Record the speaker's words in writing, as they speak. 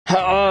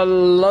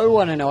Hello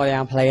one and all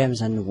young players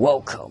and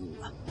welcome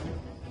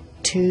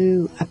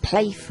to a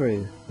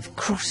playthrough of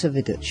Cross of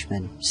the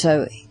Dutchman.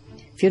 So,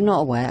 if you're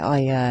not aware,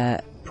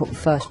 I put the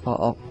first part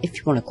up, if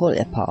you want to call it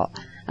a part,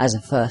 as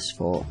a first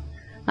thought.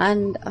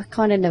 And I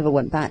kind of never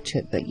went back to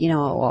it, but you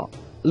know what,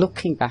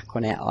 looking back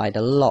on it, I had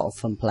a lot of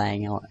fun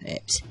playing on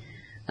it.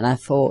 And I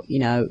thought, you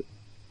know,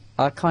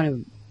 I kind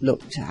of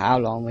looked at how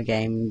long the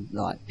game,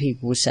 like,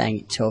 people were saying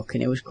it took,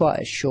 and it was quite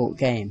a short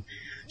game.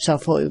 So I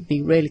thought it would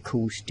be really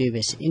cool to do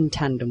this in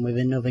tandem with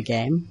another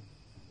game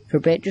for a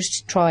bit, just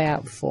to try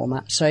out the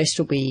format. So this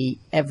will be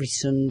every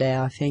Sunday,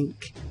 I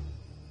think,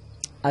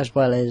 as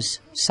well as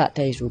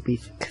Saturdays will be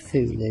for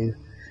Cthulhu,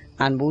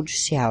 and we'll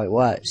just see how it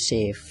works,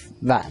 see if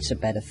that's a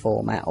better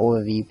format, or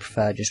whether you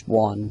prefer just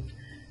one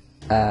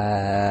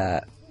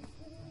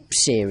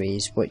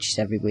series, which is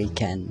every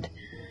weekend,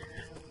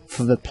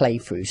 for the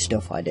playthrough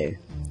stuff I do.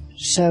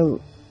 So,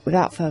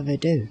 without further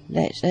ado,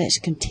 let's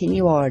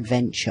continue our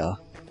adventure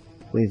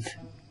with,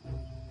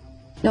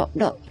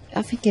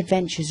 I think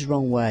adventure's the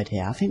wrong word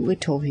here. I think we're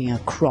talking a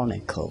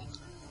chronicle.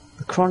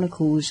 The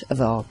chronicles of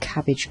our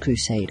Cabbage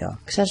Crusader.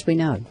 Because as we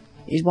know,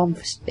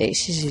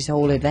 it's his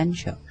whole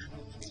adventure.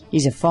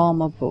 He's a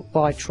farmer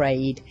by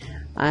trade,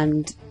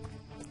 and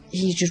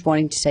he's just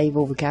wanting to save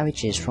all the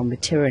cabbages from the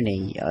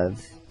tyranny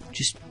of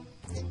just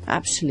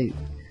absolute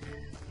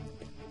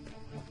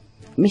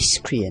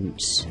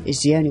miscreants, is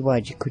the only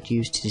word you could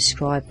use to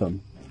describe them.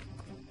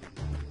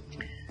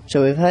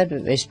 So we've heard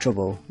of this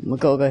trouble, and we've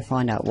got to go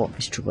find out what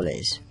this trouble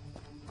is.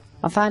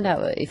 I found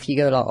out that if you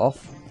go like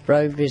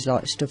off-road, there's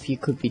like stuff you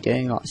could be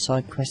doing, like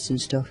side quests and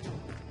stuff.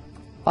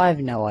 I have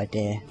no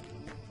idea,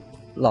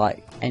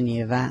 like,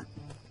 any of that.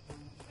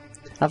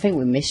 I think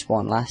we missed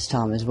one last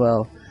time as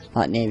well,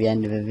 like near the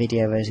end of the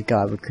video. There's a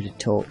guy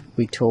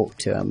we talked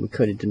to, and we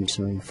could have done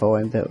something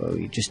for him, but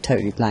we just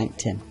totally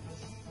blanked him.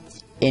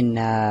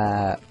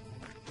 Because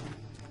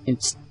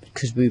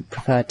we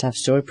prefer to have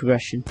story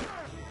progression.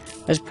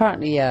 There's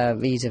apparently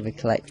these are the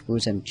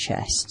collectibles and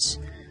chests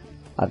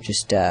I've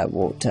just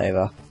walked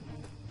over,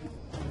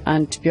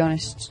 and to be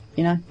honest,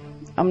 you know,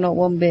 I'm not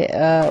one bit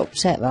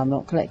upset that I'm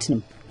not collecting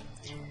them.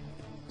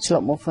 It's a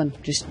lot more fun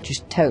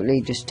just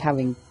totally just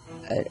having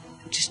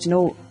just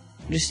an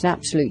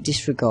absolute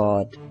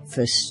disregard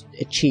for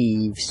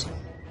achieves,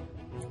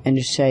 and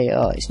just say,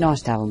 oh, it's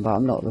nice to have them, but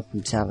I'm not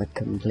looking to have a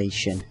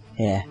completion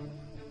here.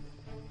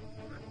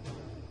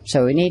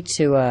 So we need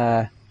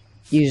to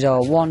use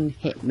our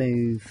one-hit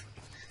move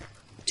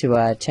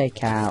to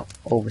take out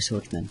all the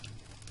swordsmen.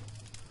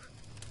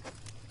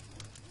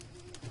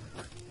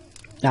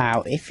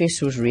 Now, if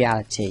this was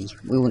reality,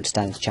 we wouldn't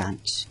stand a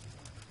chance.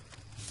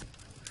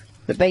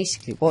 But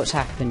basically, what's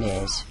happened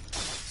is,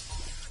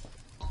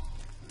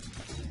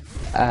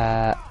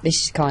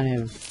 this is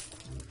kind of...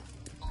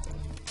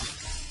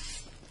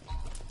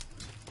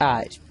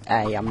 it's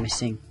A, I'm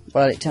missing.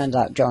 Well, it turns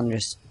out John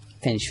just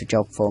finished the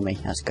job for me,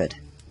 that's good.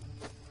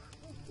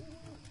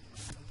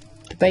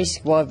 But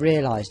basically, what I've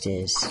realised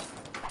is,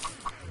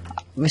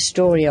 the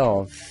story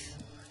of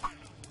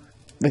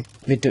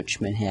the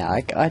Dutchman here,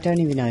 I don't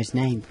even know his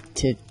name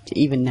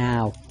even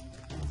now.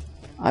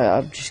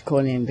 I'm just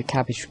calling him the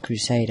Cabbage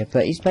Crusader,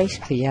 but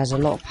he has a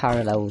lot of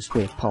parallels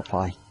with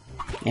Popeye,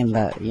 in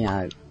that, you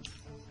know,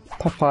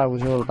 Popeye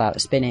was all about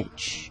the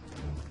spinach,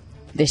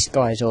 this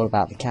guy is all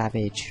about the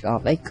cabbage.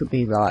 They could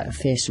be like a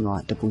fearsome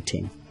like double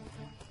team.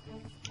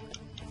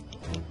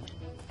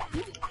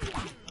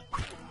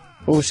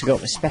 We've also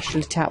got the special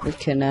attack we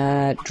can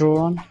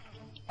draw on.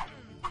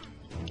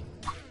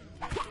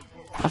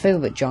 I feel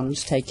that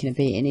John's taking a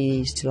beat and he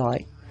needs to,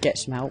 like, get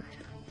some help.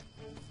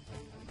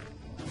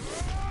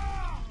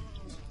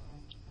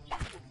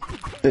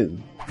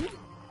 Boom.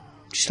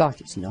 Just like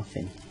it's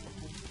nothing.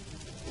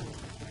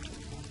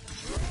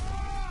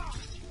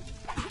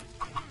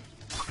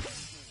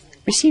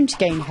 We seem to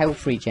gain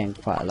health regen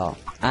quite a lot.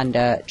 And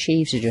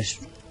chiefs are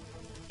just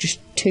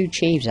two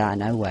chiefs out of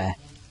nowhere.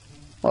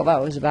 What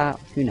that was about,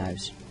 who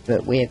knows.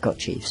 But we have got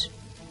chiefs.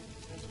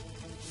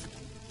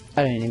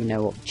 I don't even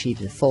know what the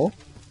chiefs are for.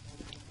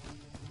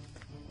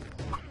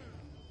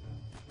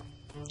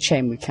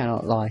 Shame we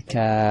cannot, like,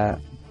 go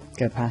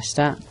past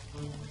that.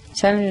 It's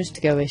telling us to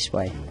go this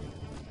way.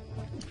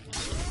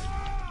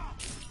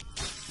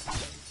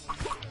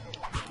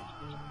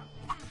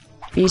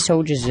 These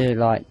soldiers are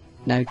like,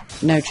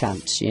 no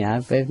chance, you know,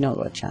 they've not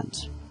got a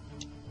chance.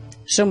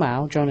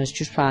 Somehow, John has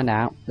just found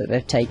out that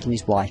they've taken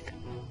his wife.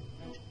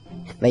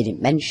 They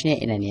didn't mention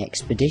it in any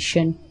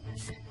expedition.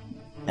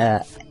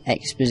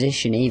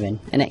 Exposition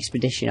even. An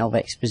expedition of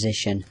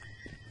exposition.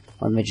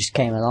 When they just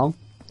came along.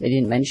 They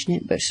didn't mention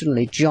it, but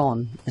suddenly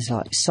John has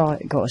like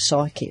got a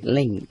psychic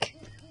link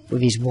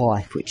with his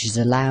wife, which has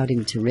allowed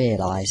him to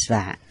realise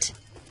that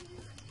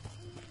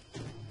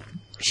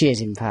she has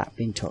in fact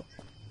been took.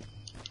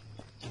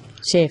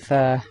 See if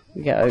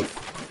we go.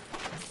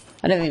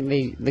 I don't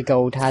think the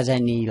gold has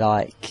any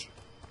like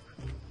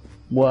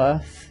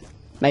worth.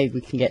 Maybe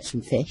we can get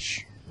some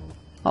fish.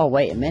 Oh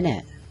wait a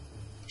minute,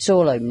 it's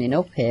all opening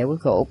up here. We've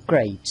got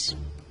upgrades.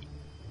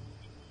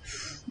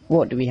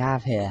 What do we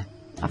have here?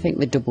 I think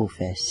the double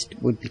fist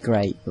would be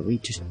great, but we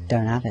just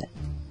don't have it.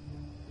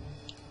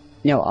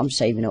 You know what, I'm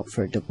saving up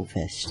for a double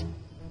fist.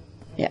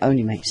 It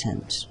only makes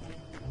sense.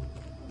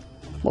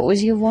 What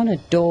was the other one? A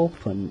door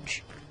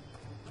punch?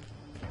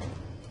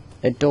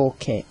 A door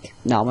kick?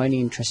 No, I'm only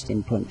interested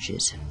in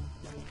punches.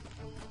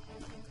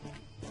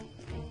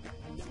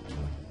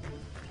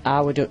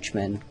 Our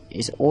Dutchman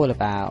is all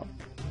about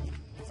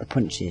the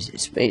punches.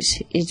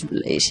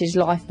 It's his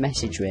life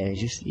message really.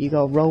 Just you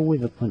gotta roll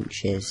with the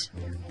punches,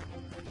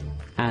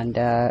 and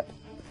then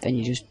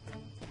you just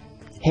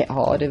hit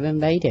harder than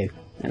they do,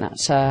 and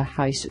that's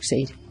how you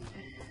succeed.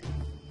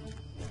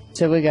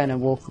 So we're going to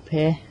walk up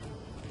here.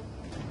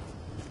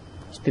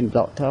 It's been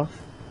blocked off.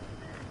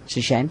 It's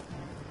a shame.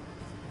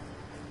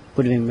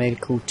 Would have been really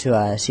cool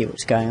to see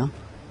what's going on.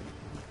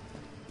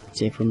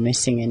 See if we're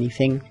missing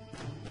anything.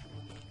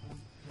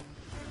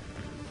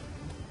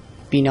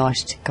 Be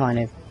nice to kind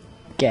of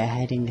get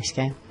ahead in this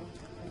game.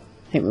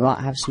 I think we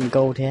might have some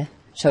gold here,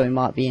 so we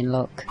might be in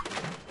luck.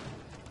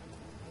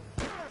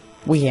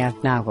 We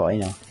have now got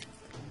enough.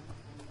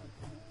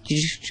 You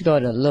just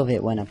gotta love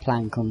it when a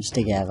plan comes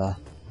together.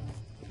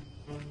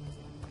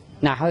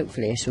 Now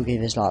hopefully this will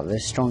give us like the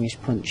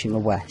strongest punch in the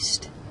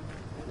west,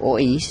 or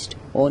east,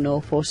 or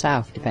north or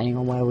south, depending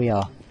on where we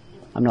are.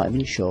 I'm not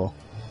even sure.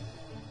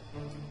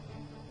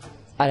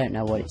 I don't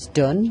know what it's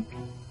done.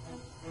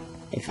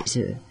 If it's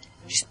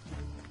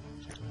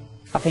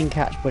I think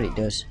that's what it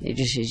does. It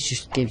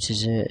just gives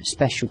us a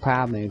special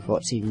power move.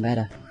 What's even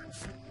better?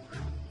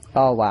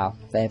 Oh wow,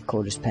 they have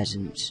called us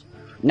peasants.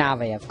 Now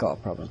they have got a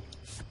problem.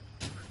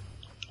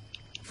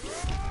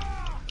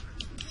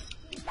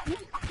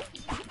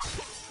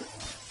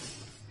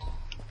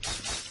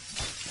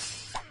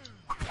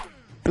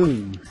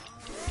 Boom.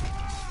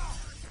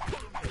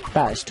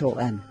 That is taught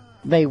them.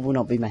 They will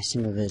not be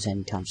messing with us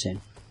anytime soon.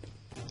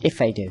 If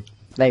they do,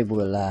 they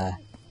will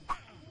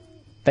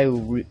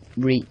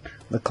reap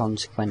the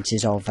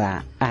consequences of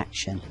that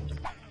action.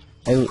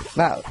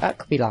 That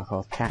could be like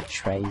our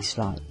catchphrase,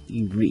 like,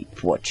 you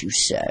reap what you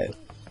sow.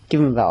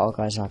 Given that our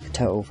guy's like a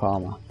total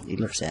farmer, he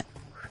loves it.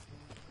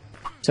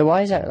 So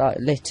why is that like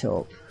lit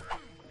up?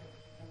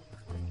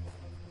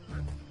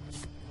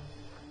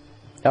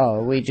 Oh,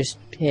 are we just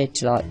here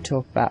to like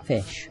talk about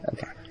fish?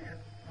 Okay.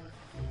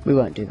 We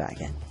won't do that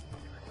again.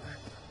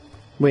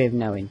 We have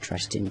no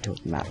interest in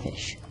talking about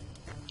fish.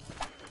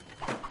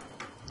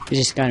 Is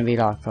this going to be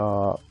like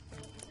our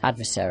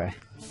adversary?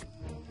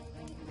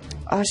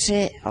 Oh, that's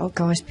it. Oh,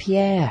 guys,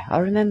 Pierre. I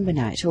remember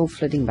now. It's all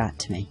flooding back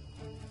to me.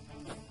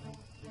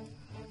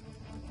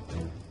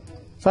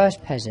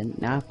 First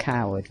peasant, now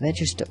coward. They're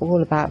just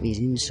all about these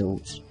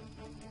insults.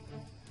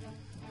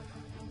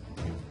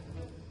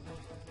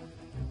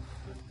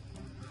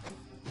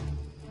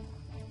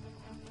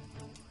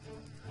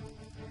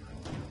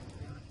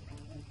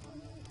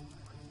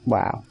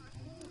 Wow.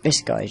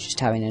 This guy's just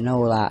having an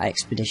all-out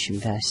expedition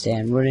fest here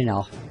and running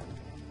off.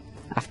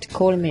 After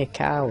calling me a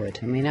coward,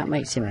 I mean, that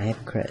makes him a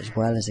hypocrite as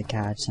well as a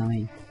coward, so I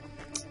mean...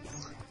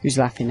 Who's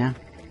laughing now?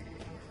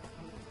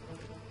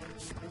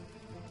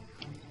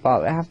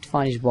 Well, we have to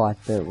find his wife,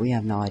 but we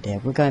have no idea.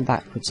 We're going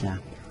backwards now.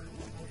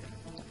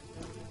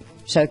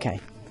 It's okay.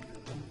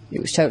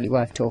 It was totally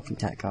worth talking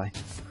to that guy.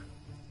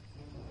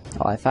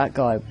 Oh, if that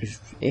guy was...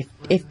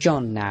 If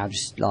John now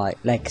just,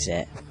 like, legs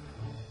it,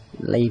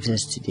 leaves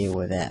us to deal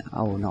with it,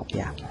 I will not be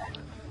happy.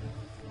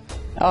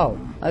 Oh,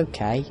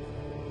 okay.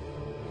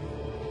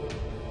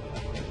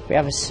 We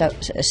have a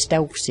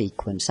stealth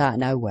sequence out of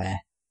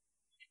nowhere.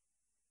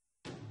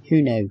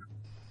 Who knew?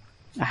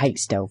 I hate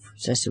stealth,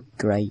 so that's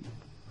great.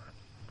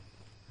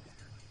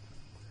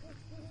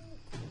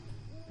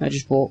 I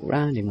just walk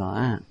around him like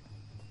that.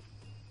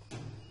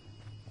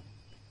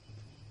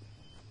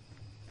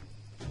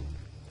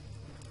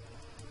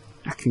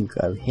 I can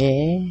go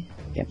here,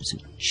 get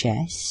some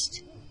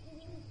chest.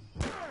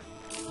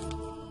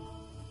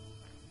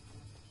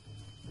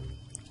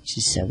 This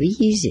is so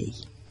easy.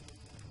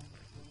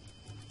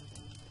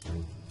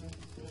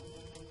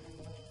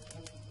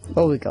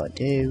 All we gotta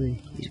do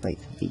is wait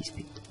for these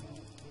people.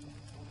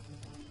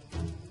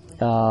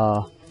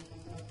 All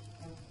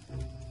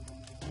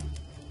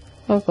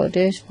I've gotta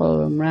do is follow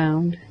them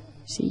round.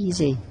 It's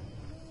easy.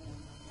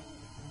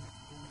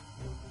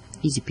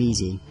 Easy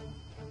peasy.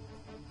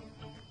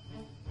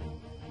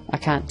 I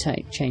can't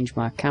change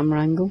my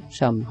camera angle,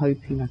 so I'm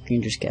hoping I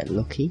can just get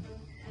lucky.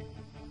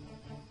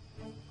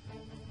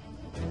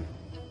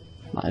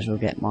 Might as well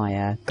get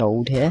my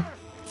gold here.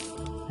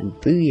 And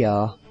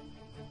booyah.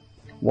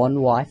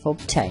 One wife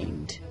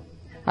obtained.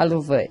 I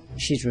love that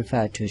she's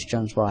referred to as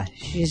John's wife.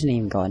 She hasn't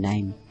even got a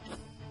name.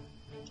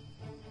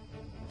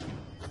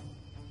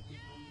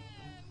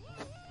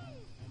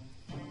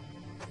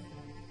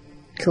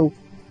 Cool.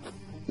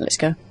 Let's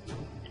go.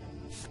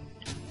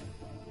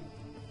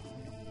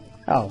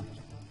 Oh.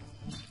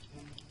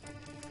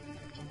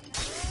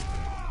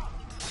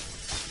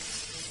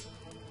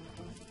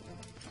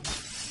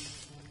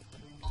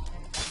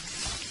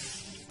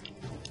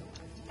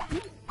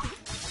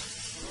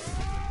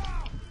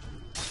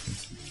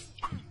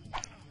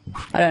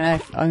 I don't know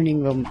if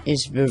owning them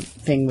is the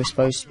thing we're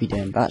supposed to be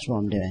doing, but that's what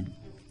I'm doing.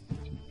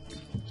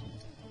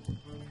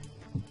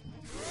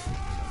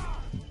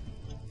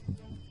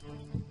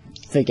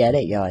 Forget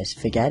it, guys.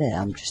 Forget it.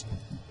 I'm just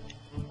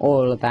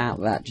all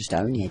about that just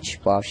ownage.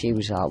 While she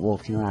was like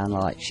walking around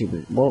like she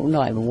was, well,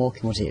 not even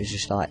walking, was it? It was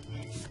just like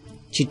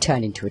she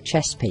turned into a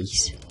chess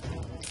piece.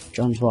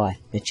 John's wife,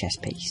 the chess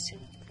piece.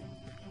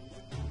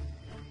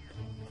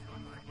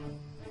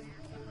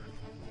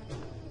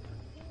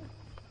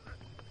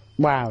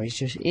 Wow,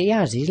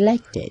 he's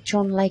legged it.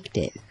 John legged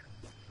it.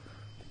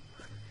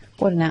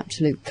 What an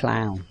absolute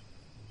clown.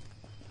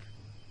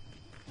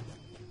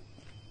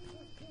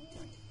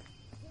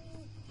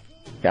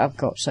 I've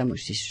got so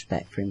much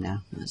disrespect for him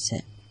now. That's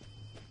it.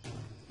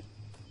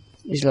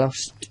 He's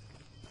lost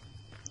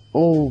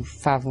all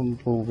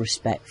fathomable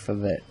respect for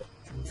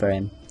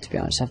him. To be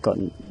honest, I've got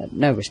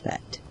no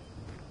respect.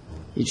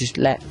 He just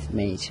left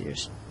me to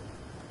just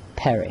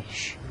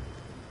perish.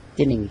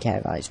 Didn't even care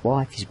about his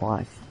wife.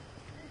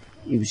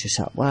 He was just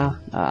like, well,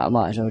 I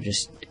might as well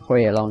just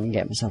hurry along and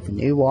get myself a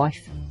new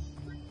wife.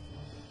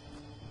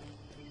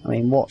 I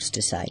mean, what's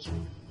to say?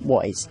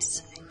 What is to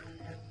say?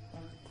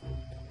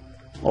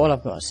 All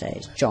I've got to say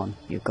is, John,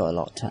 you've got a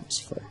lot to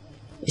answer for.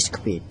 This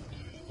could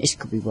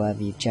be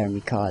worthy of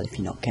Jeremy Kyle if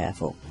you're not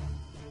careful.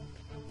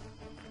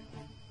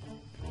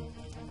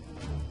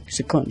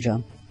 So come on,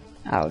 John,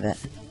 out of it.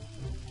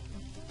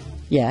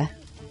 Yeah.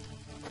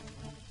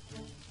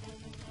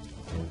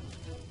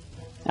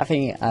 I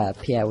think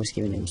Pierre was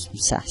giving him some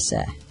sass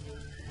there.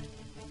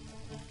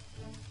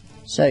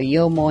 So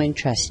you're more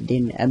interested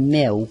in a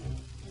mill,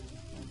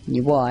 and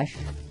your wife,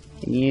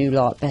 and your new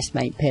like best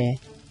mate Pierre,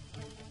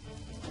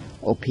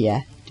 or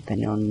Pierre,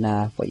 depending on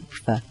what you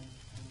prefer.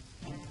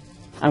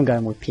 I'm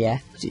going with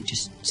Pierre because it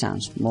just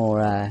sounds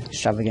more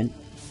extravagant,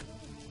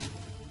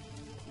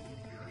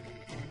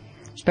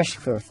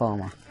 especially for a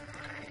farmer.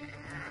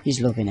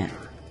 He's loving it,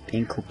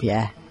 being called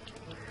Pierre.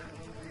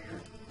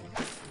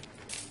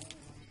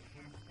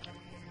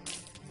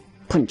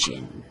 Punch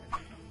in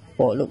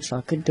what looks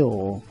like a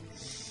door.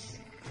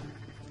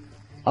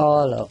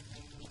 Oh look,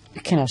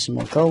 we can have some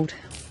more gold.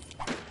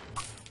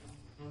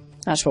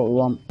 That's what we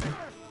want.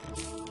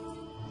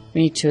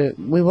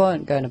 We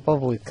weren't going to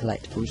bother with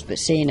collectibles, but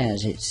seeing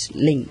as it's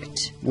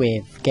linked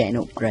with getting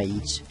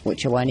upgrades,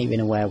 which I wasn't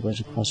even aware was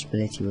a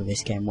possibility with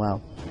this game,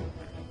 well,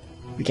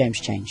 the game's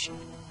changed.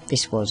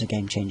 This was a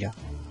game changer.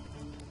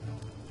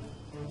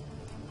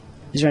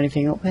 Is there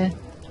anything up here?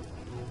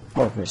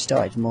 Well, for a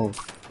start, it's more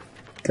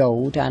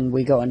gold, and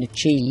we got an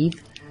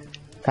achieve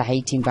for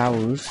hating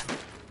barrels.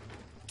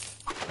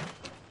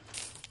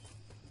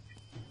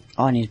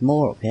 Oh, and there's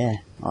more up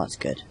here. Oh, that's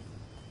good.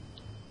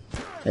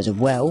 There's a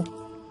well.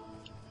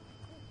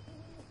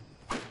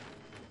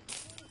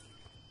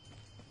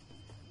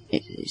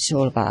 It's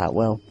all about that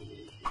well.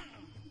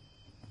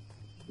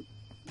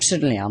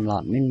 Suddenly I'm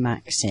like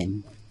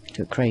min-maxing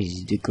to a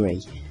crazy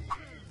degree.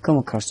 Come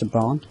across the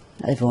barn.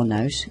 Everyone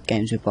knows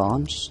games with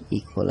barns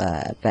equal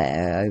a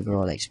better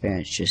overall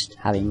experience just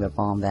having the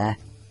barn there.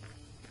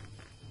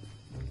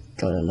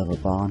 Gotta love a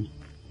barn.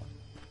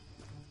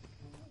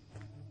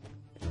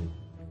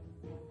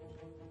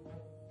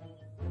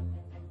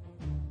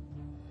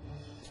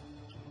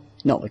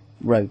 Not the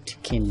road to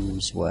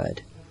Kim's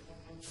word.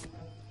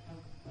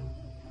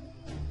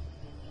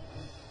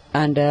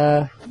 And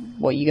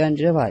what are you going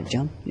to do about it,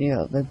 John?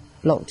 Yeah, they've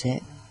blocked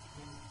it.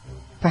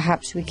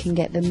 Perhaps we can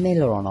get the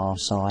miller on our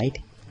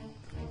side.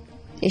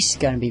 This is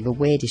going to be the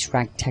weirdest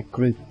ragtag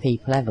group of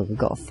people ever. We've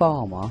got a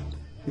farmer,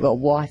 we've got a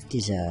wife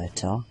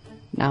deserter,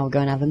 now we're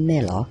going to have a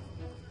miller.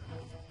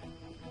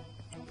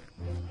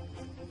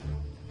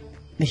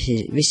 This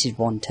is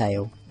one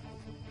tale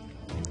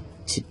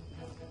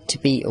to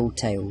beat all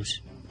tales.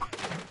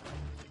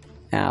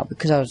 Now,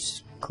 because I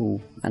was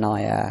cool and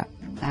I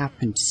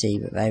happened to see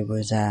that there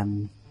was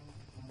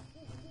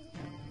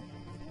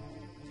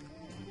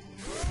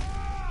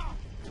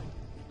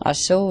I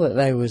saw that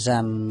there was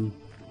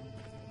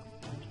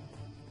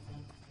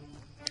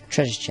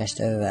treasure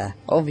chest over there.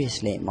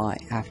 Obviously it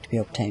might have to be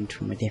obtained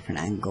from a different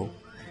angle,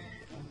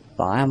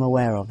 but I am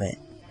aware of it.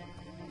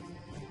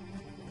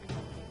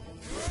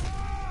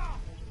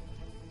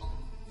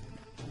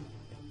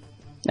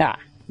 Ah,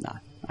 no,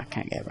 I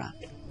can't get around.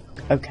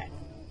 Okay.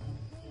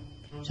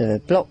 So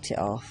they've blocked it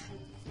off.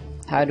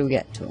 How do we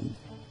get to them?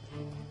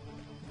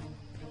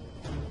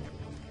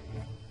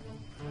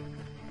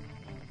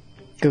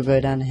 Could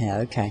go down here,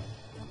 okay.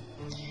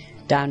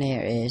 Down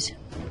here it is.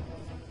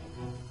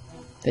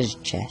 There's a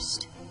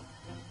chest.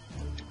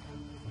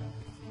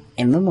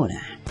 In the money.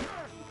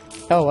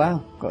 Oh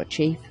wow, got a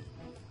chief.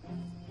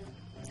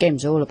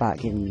 Game's all about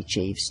giving me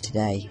chiefs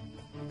today.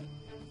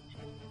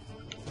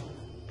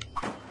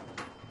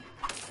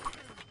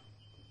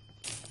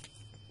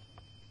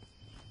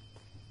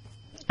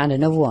 And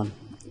another one.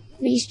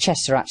 These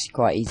chests are actually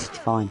quite easy to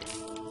find.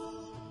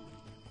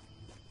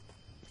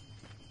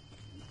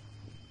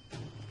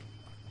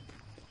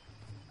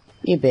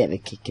 Be a bit of a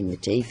kick in the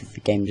teeth if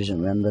the game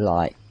doesn't remember,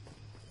 like,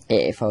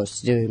 if I was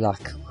to do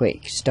like a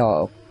quick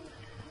startup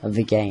of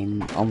the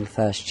game on the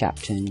first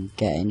chapter and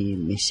get any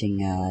missing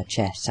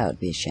chests. That would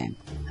be a shame,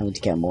 having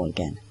to get them all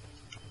again.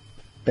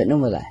 But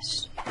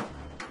nonetheless,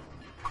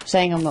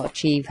 saying I'm not a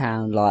chief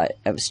hound like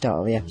at the start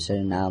of the episode,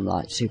 and now I'm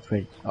like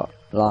super like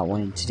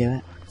wanting to do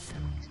it.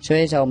 So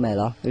here's old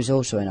Miller, who's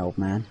also an old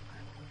man.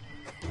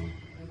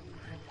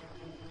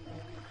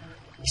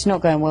 It's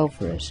not going well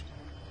for us.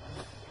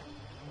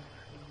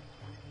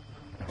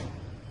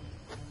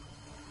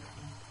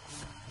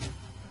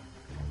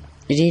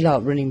 Is he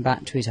like running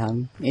back to his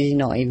home? Is he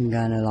not even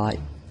going to like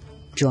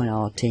join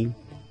our team?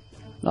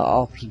 Like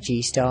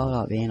RPG style,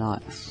 like being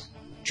like,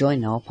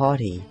 join our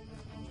party.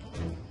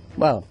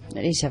 Well,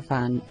 at least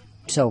I've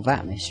solved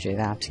that mystery of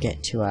how to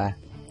get to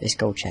this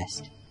gold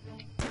chest.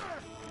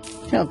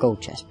 It's not a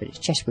gold chest, but it's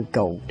a chest with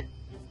gold.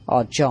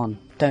 Oh, John,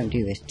 don't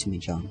do this to me,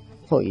 John.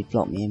 I thought you'd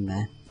lock me in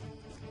there.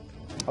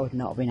 I would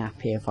not have been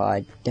happy if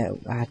I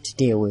had to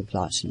deal with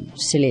like some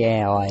silly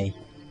AI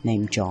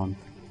named John.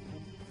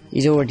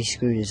 He's already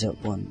screwed us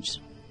up once.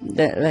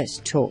 Let's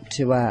talk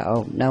to,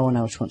 oh, no one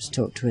else wants to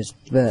talk to us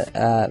but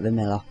the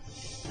Miller.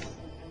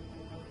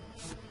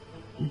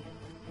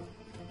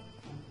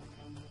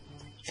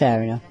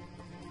 Fair enough.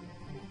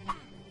 Can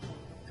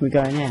we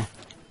go in here?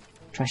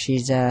 Trash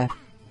his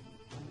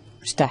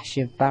stash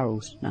of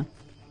barrels, no?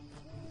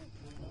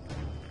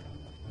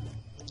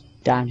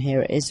 Down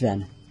here it is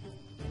then.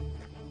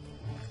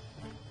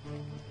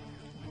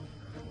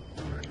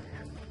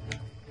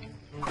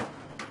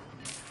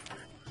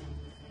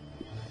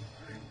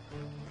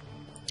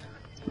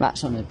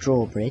 That's on the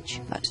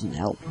drawbridge, that doesn't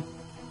help.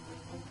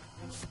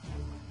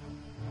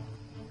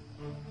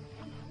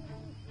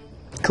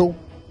 Cool,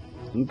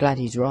 I'm glad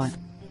he's right.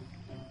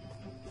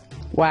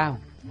 Wow,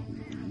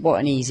 what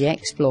an easy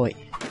exploit.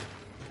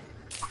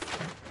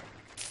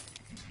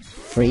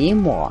 3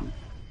 in 1.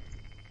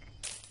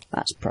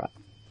 That's pro.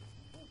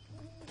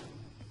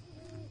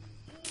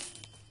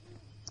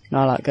 Can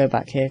I like go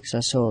back here because I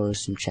saw there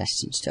was some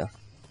chests and stuff.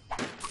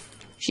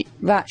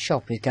 That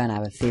shop is going to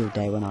have a field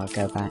day when I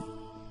go back.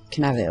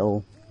 Can have it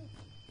all.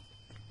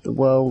 The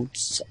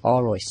world's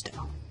our oyster.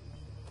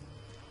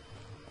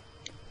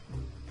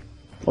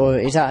 Or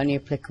is that only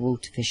applicable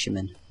to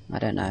fishermen? I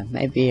don't know.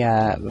 Maybe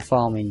the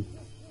farming.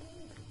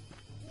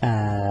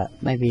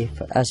 Maybe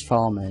as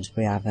farmers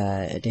we have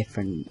a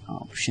different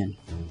option.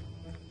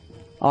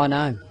 Oh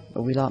no,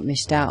 but we like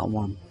missed out on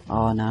one.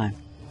 Oh no.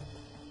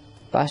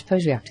 But I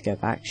suppose we have to go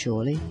back,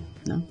 surely.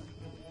 No.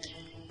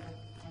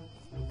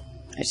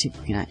 Let's see if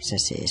we can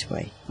access it this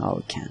way. Oh,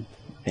 we can.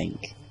 I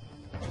think.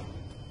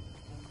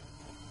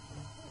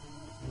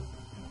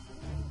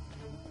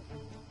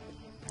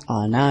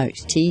 Oh no,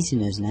 it's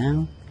teasing us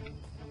now.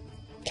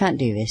 Can't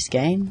do this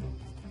game.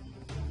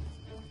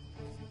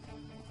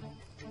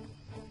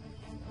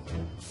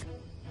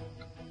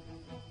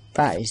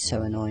 That is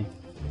so annoying.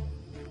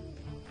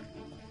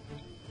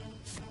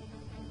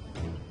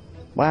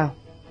 Wow.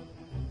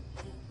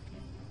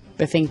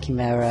 We're thinking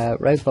their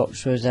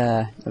robots was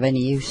of any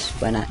use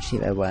when actually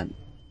they weren't.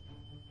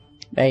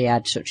 They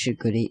had such a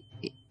good,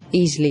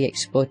 easily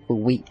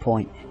exploitable weak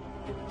point.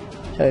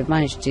 So we've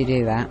managed to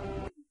do that.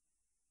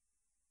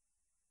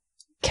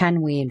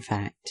 Can we, in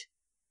fact,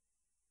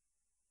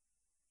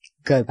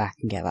 go back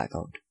and get that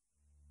gold?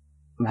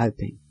 I'm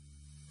hoping.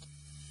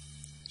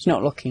 It's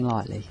not looking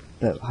likely,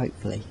 but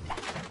hopefully.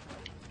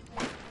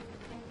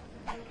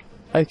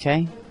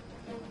 Okay.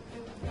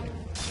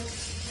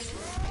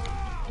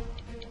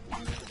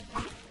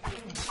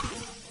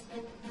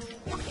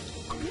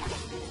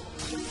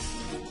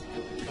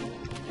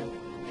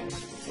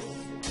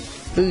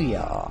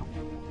 Booyah.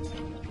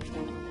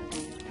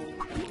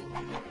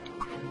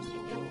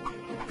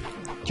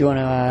 Do you want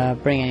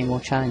to bring any more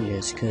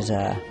challenges? Because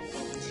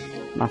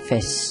my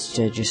fists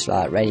are just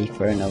like ready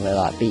for another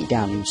like beat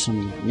down on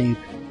some noob.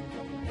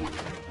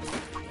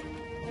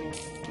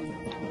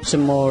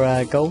 Some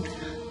more gold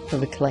for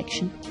the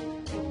collection.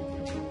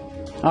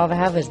 Oh, they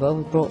have as well.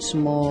 We brought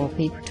some more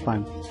people to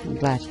home. I'm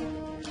glad.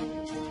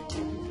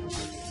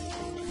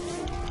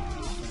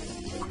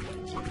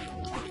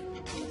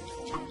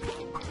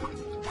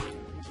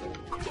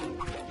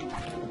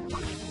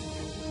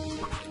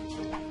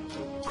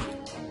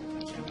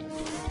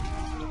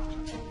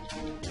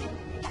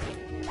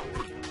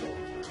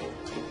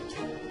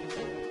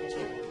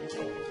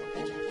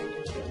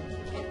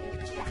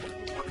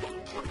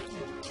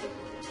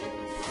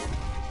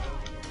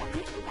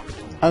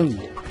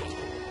 Owned.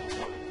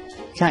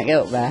 Can't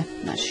get up there,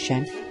 that's a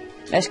shame.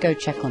 Let's go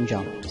check on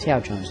John, see how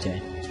John's doing.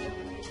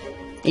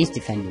 He's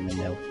defending the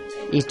mill.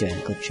 He's doing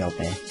a good job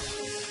here.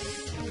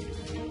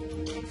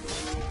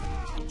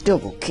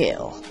 Double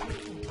kill.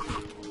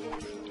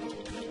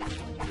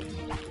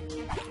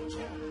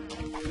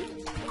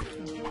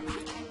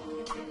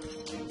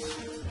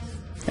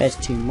 There's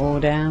 2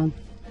 more down.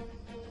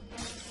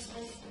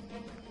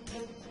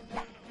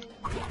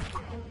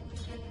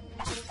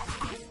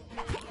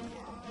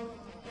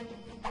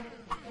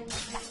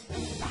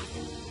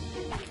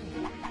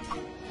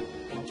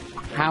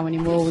 How many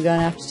more we're going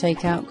to have to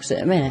take out? Because at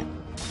the minute,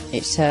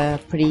 it's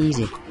pretty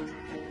easy.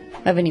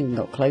 I haven't even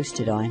got close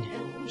to dying.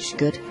 which is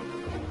good.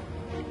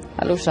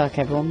 That looks like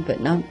everyone,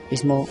 but no,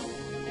 there's more.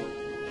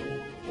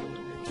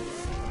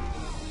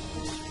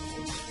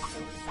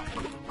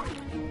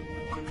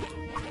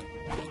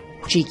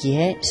 Cheeky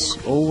hits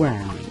all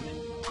round.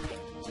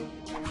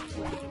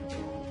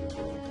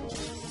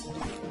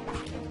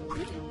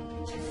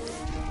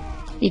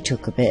 He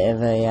took a bit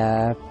of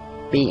a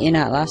beating,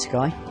 that last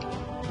guy,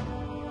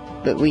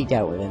 but we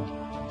dealt with him.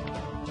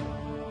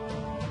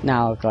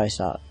 Now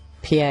guys like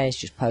Pierre is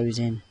just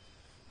posing.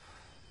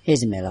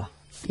 Here's a Miller.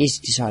 He's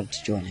decided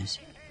to join us.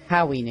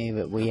 How we knew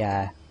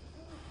that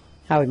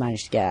how we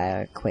managed to get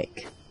out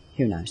quick,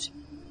 who knows.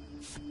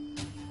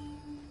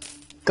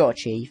 Got a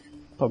chief,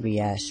 probably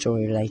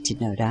story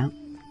related, no doubt.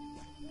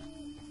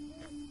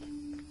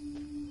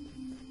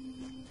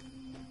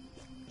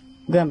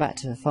 We're going back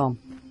to the farm.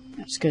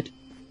 That's good.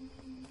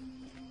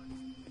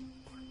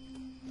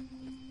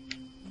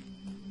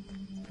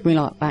 We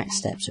like back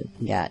steps so we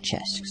can get out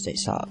chests, because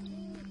it's like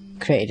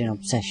created an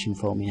obsession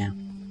for me now.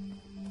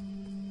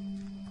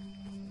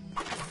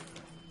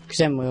 Because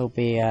then we'll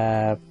be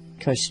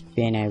close to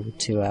being able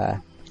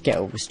to get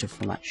all the stuff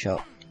from that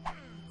shop.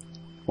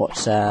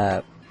 What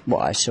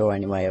I saw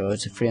anyway, it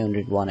was a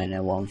 300 one and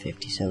a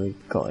 150, so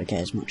we've got to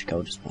get as much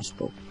gold as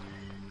possible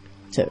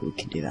so we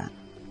can do that.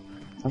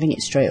 I think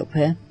it's straight up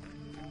here.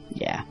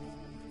 Yeah.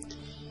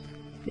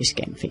 This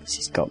game thinks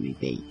it's got me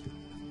beat.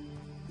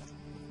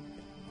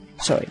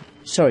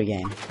 Sorry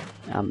game.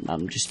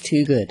 I'm just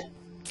too good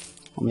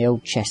on the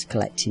old chest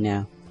collecting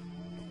now.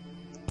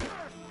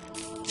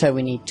 So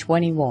we need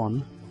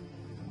 21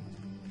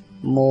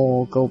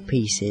 more gold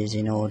pieces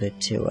in order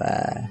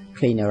to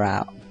clean her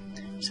out.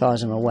 As far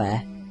as I'm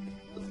aware,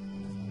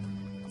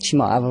 she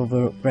might have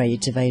other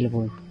upgrades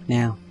available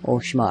now,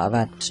 or she might have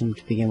had some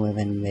to begin with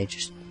and I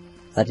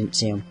didn't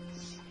see them.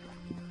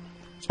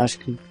 I was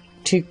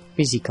too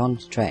busy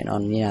concentrating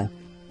on, you know,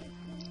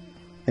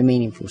 the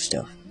meaningful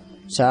stuff.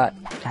 So I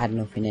had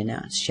nothing in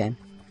it, it's a shame.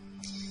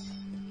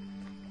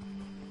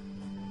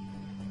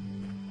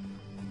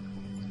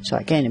 So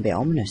it's getting a bit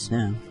ominous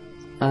now.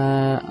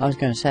 I was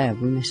going to say,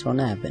 have we missed one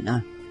there, but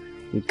no.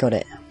 We got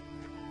it.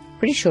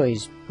 Pretty sure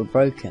we're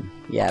broken.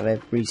 Yeah,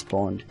 they've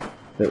respawned,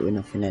 but with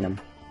nothing in them.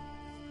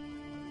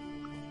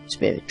 It's a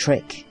bit of a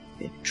trick.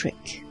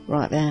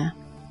 Right there.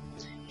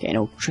 Getting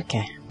all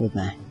tricky with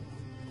me.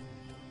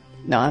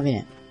 Not having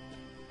it.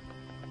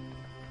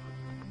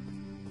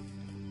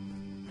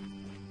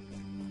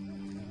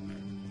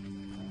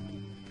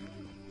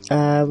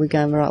 We're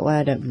going the right way?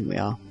 I don't think we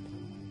are.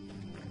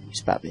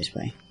 It's back this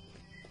way.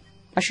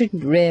 I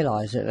should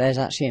realise that there's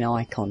actually an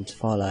icon to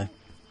follow.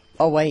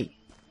 Oh wait.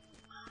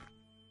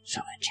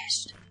 Saw a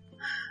chest.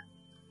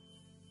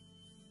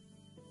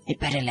 It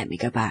better let me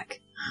go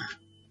back.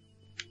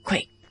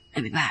 Quick,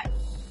 let me back.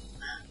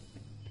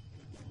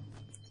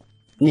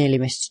 Nearly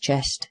missed a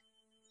chest.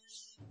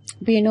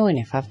 It'd be annoying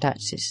if I have to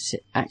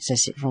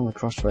access it from the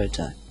crossroads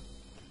though.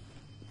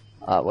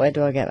 Where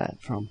do I get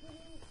that from?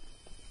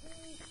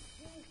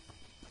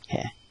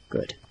 Here,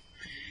 good.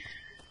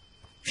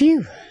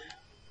 Phew!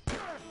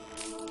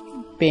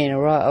 Being a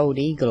right old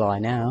eagle eye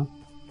now.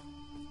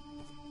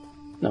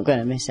 Not going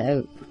to miss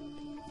out.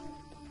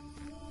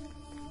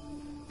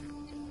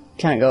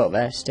 Can't go up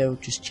there still,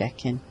 just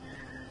checking.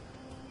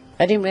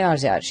 I didn't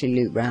realise it actually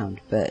looped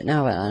round, but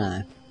now that I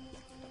know.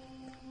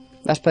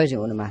 I suppose it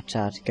wouldn't matter,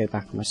 I had to go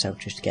back on myself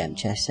just to get them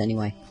chests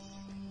anyway.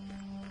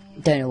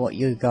 Don't know what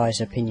you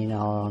guys' opinion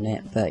are on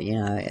it, but you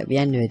know, at the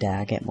end of the day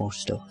I get more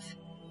stuff.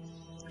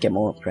 Get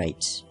more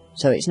upgrades.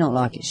 So it's not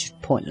like it's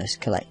just pointless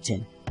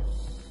collecting.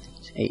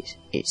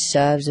 It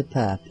serves a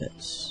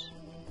purpose.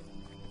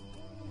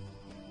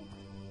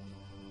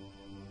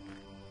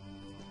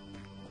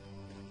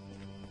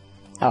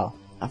 Oh,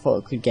 I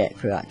thought I could get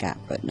through that gap,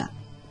 but no,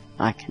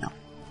 I cannot.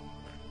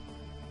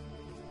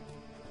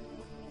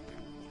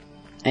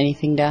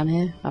 Anything down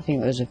here? I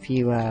think there's a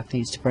few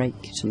things to break,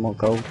 some more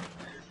gold.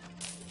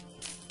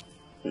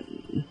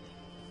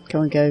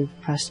 Can we go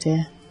past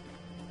here?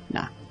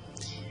 Nah.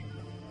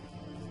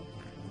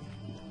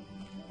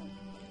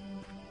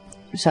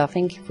 So I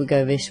think if we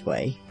go this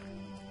way...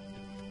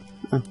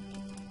 Oh.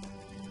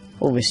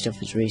 All this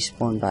stuff is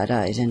respawned by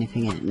that. Is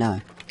anything in it? No.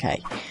 Okay.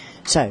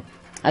 So,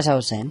 as I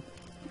was saying,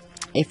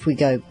 if we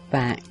go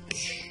back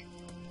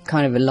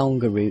kind of a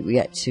longer route, we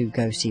get to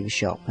go see the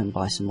shop and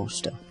buy some more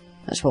stuff.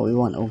 That's what we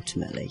want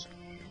ultimately.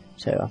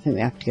 So I think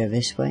we have to go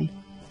this way.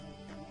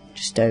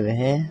 Just over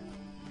here.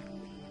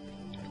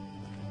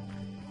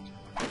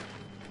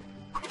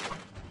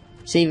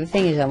 See, the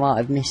thing is I might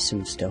have missed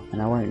some stuff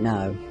and I won't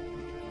know.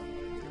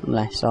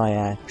 Unless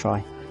I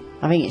try.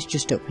 I think it's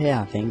just up here,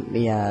 I think.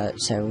 The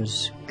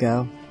sales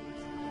girl.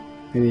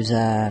 Who's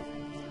okay,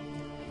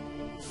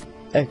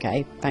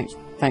 thanks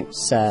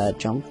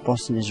John, for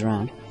bossing us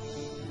around.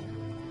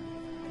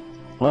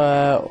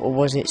 Or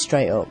was it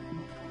straight up?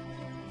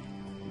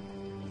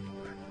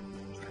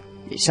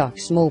 It's like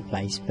a small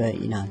place, but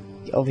you know,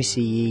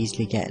 obviously you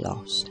easily get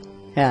lost.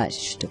 Yeah,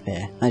 it's just up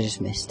here. I just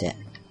missed it.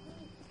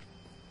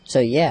 So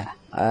yeah,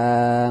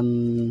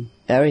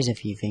 There is a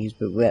few things,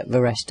 but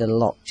the rest are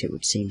locked, it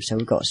would seem. So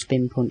we've got a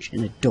spin punch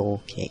and a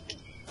door kick.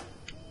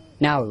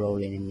 Now we're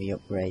rolling in the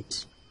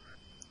upgrades.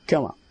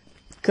 Come on.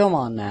 Come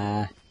on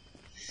now.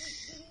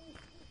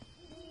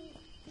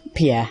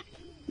 Pierre.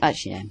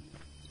 Actually, no.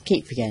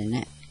 Keep forgetting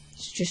it.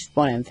 It's just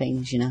one of them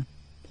things, you know.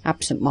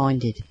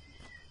 Absent-minded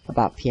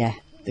about Pier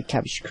the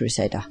Cabbage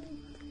Crusader.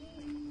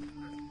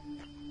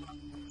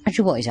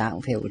 Actually, what his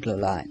outfit would look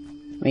like.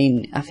 I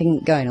mean, I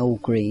think going all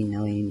green, I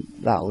mean,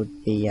 that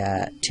would be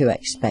too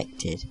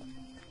expected.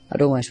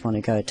 I'd almost want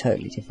to go a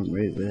totally different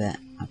route with it,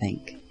 I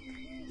think.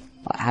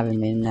 Like, have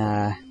him in,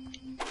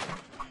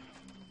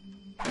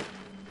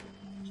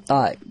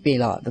 like, be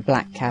like the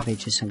Black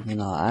Cabbage or something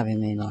like that. Have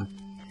him in,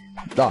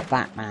 like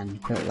Batman,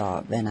 but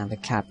like, then have a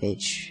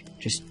cabbage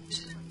just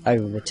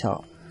over the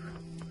top.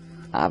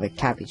 Have a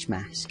cabbage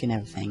mask and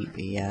everything. It'd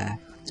be,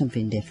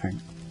 something different.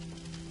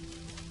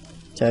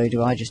 So,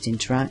 do I just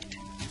interact?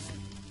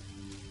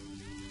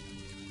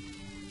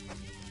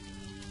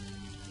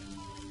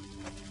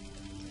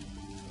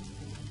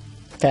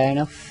 Fair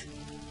enough.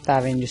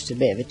 Having just a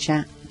bit of a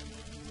chat.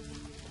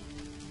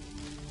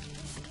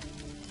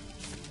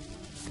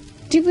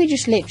 Did we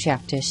just literally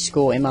have to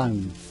escort him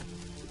home?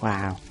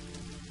 Wow.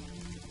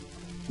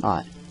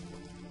 Right.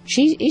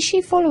 Is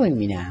she following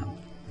me now?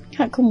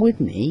 Can't come with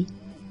me.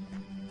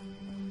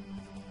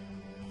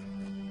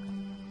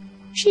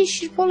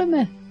 She's following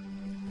me.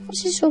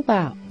 What's this all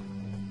about?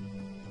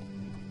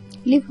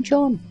 Little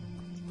John.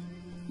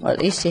 Well, at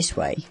least this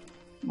way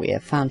we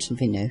have found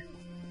something new.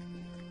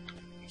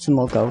 Some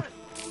more gold.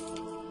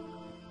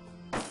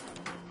 Can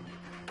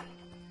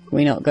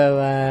we not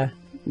go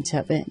into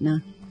that bit? No?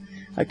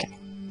 Okay.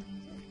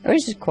 There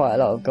is quite a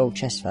lot of gold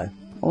chests though.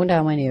 I wonder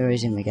how many there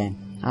is in the game.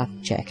 I'll have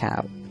to check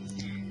out.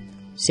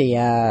 See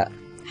how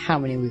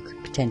many we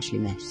could potentially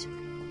miss.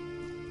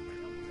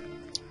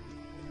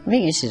 I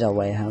think this is our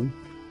way home.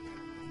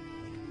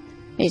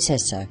 It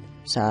says so.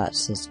 So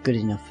that's good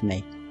enough for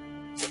me.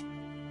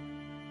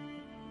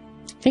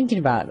 Thinking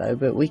about it though,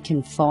 but we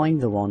can find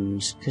the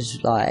ones,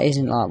 because like, it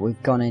isn't like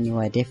we've gone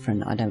anywhere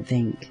different, I don't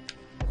think.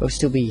 We'll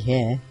still be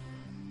here.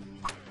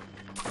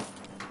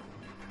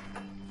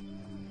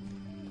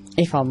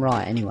 If I'm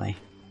right, anyway.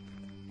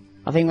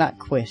 I think that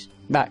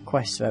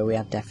quest though we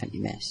have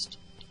definitely missed.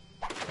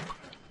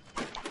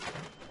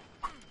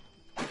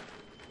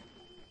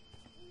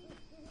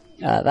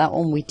 That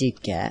one we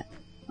did get.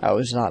 That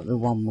was like the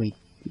one we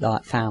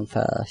like found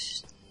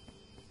first.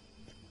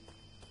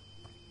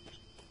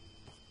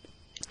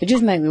 It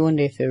just makes me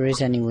wonder if there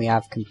is any we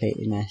have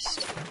completely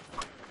missed.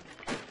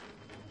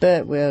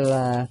 But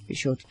we'll be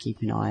sure to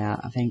keep an eye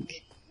out, I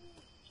think.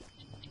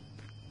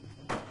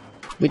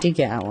 We did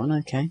get that one,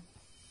 okay.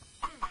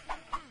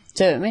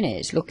 So at the minute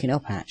it's looking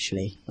up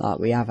actually, like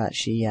we have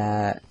actually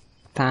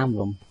found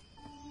them.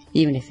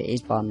 Even if it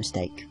is by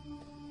mistake.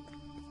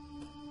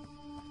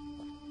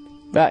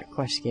 That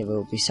quest giver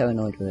will be so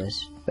annoyed with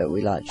us that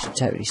we like just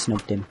totally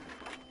snubbed him.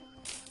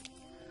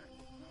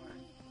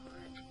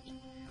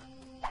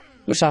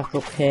 Looks like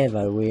up here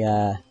though we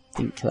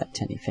didn't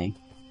collect anything.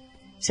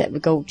 Except the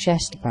gold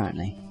chest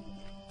apparently.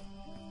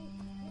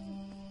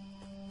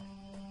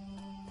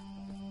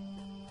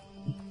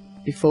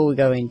 Before we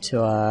go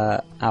into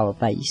our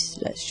base,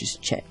 let's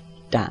just check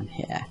down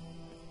here.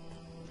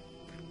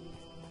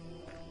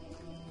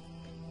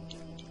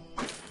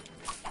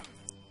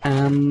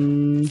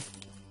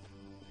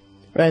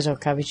 Where's our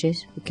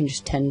cabbages? We can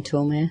just tend to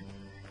them here.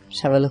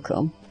 Just have a look at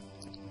them.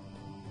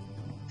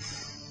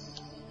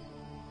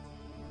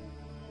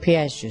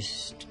 Pierre's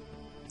just...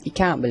 he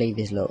can't believe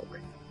his luck.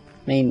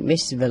 I mean,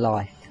 this is the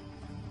life.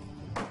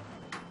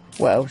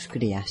 What else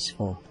could he ask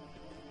for?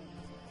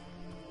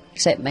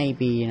 Except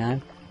maybe, you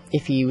know,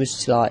 if he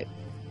was to like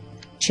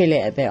chill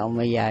it a bit on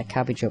the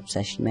cabbage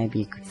obsession, maybe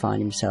he could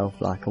find himself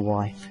like a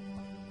wife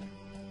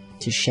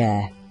to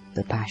share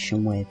the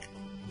passion with.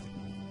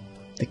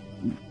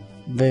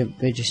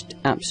 The just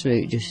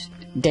absolute just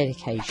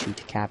dedication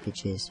to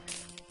cabbages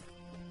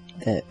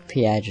that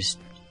Pierre just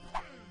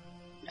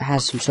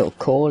has some sort of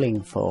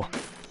calling for.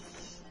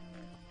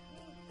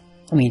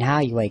 I mean, how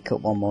you wake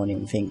up one morning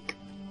and think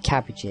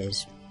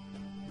cabbages,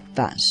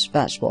 that's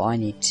what I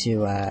need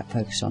to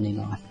focus on in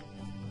life.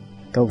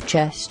 Gold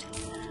chest.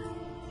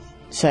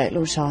 So it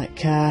looks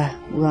like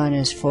weren't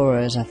as far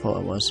as I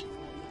thought it was.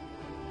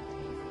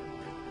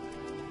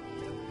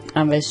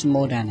 And there's some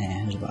more down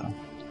here as well.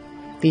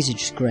 These are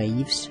just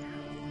graves.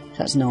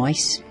 That's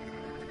nice.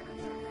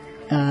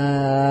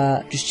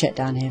 Just check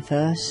down here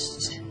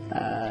first.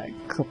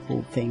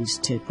 Couple things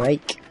to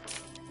break.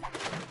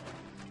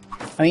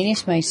 I mean,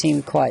 this may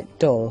seem quite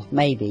dull,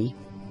 maybe.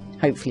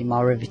 Hopefully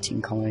my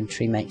riveting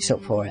commentary makes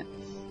up for it.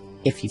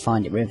 If you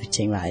find it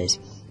riveting, that is.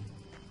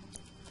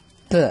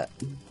 But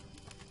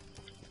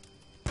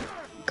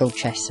gold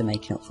chests are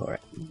making up for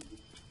it.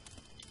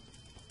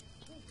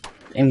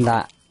 In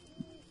that,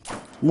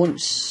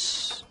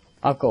 once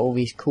I've got all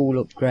these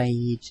cool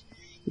upgrades,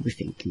 you'll be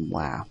thinking,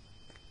 wow,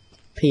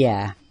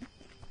 Pierre,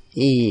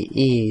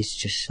 he is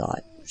just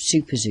like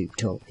super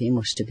zooped up. He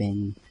must have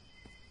been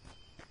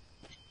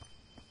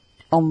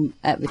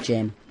at the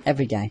gym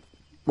every day,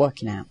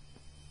 working out.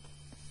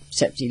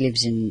 Except he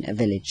lives in a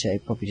village, so he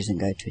probably doesn't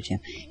go to a gym.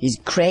 He's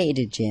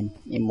created a gym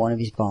in one of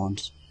his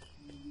barns.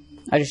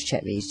 I just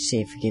check these to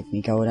see if they give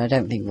me gold. I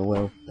don't think they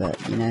will,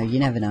 but you know, you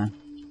never know.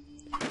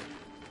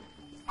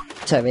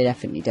 So they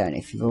definitely don't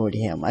if you've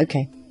already hit them.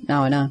 Okay,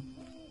 now I know.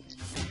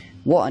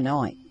 What a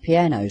night.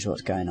 Pierre knows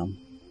what's going on.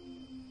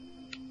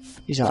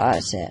 He's like,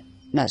 that's it.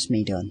 That's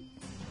me done.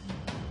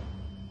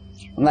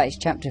 And that is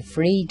chapter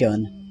 3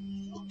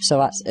 done. So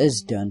that's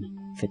us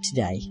done for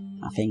today,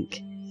 I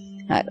think.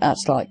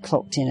 That's like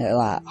clocked in at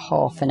like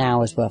half an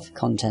hour's worth of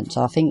content.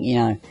 So I think, you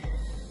know,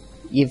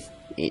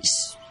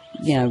 it's,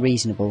 you know,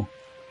 reasonable.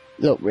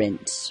 Look,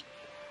 Rinse.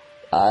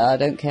 I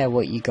don't care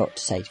what you got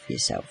to say for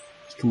yourself.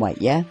 You can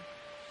wait, yeah?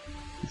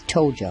 I've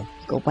told you.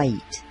 You've got to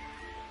wait.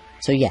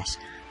 So yes,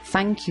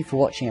 thank you for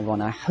watching,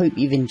 everyone. I hope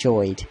you've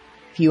enjoyed.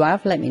 If you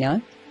have, let me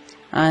know.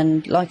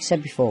 And like I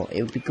said before,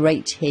 it would be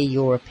great to hear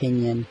your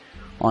opinion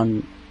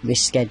on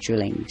this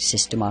scheduling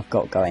system I've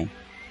got going.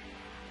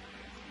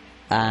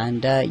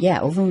 And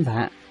yeah, other than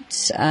that,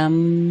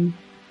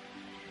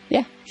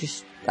 yeah,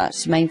 just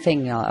that's the main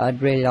thing.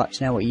 I'd really like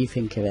to know what you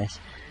think of this.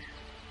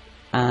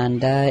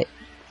 And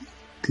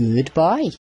goodbye.